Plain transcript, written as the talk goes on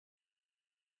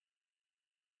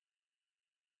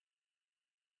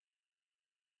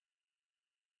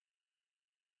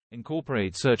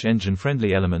Incorporate search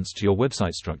engine-friendly elements to your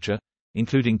website structure,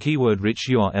 including keyword-rich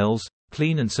URLs,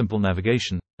 clean and simple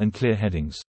navigation, and clear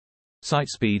headings. Site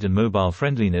speed and mobile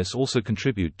friendliness also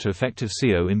contribute to effective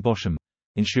SEO in Bosham,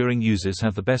 ensuring users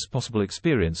have the best possible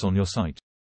experience on your site.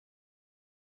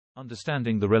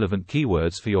 Understanding the relevant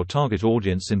keywords for your target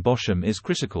audience in Bosham is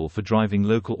critical for driving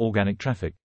local organic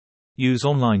traffic. Use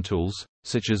online tools,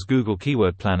 such as Google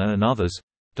Keyword Planner and others,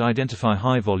 to identify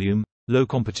high-volume,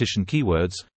 low-competition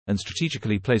keywords, and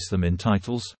strategically place them in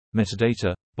titles,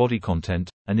 metadata, body content,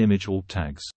 and image alt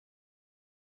tags.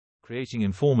 Creating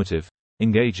informative,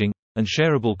 engaging, and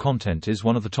shareable content is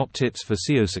one of the top tips for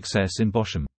SEO success in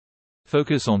Bosham.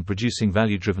 Focus on producing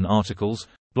value-driven articles,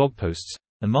 blog posts,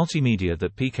 and multimedia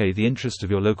that pique the interest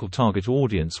of your local target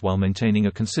audience while maintaining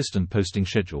a consistent posting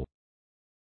schedule.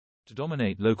 To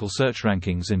dominate local search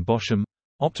rankings in Bosham,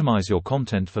 optimize your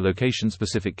content for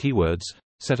location-specific keywords,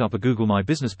 set up a Google My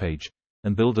Business page,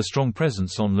 and build a strong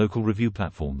presence on local review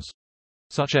platforms.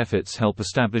 Such efforts help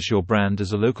establish your brand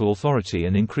as a local authority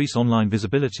and increase online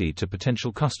visibility to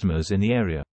potential customers in the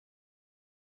area.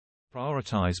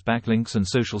 Prioritize backlinks and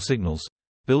social signals.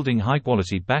 Building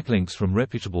high-quality backlinks from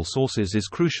reputable sources is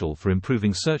crucial for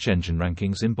improving search engine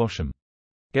rankings in Bosham.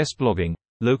 Guest blogging,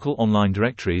 local online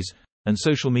directories, and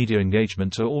social media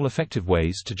engagement are all effective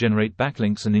ways to generate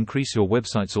backlinks and increase your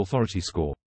website's authority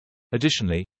score.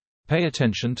 Additionally, pay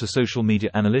attention to social media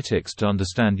analytics to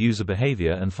understand user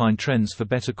behavior and find trends for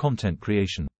better content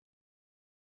creation.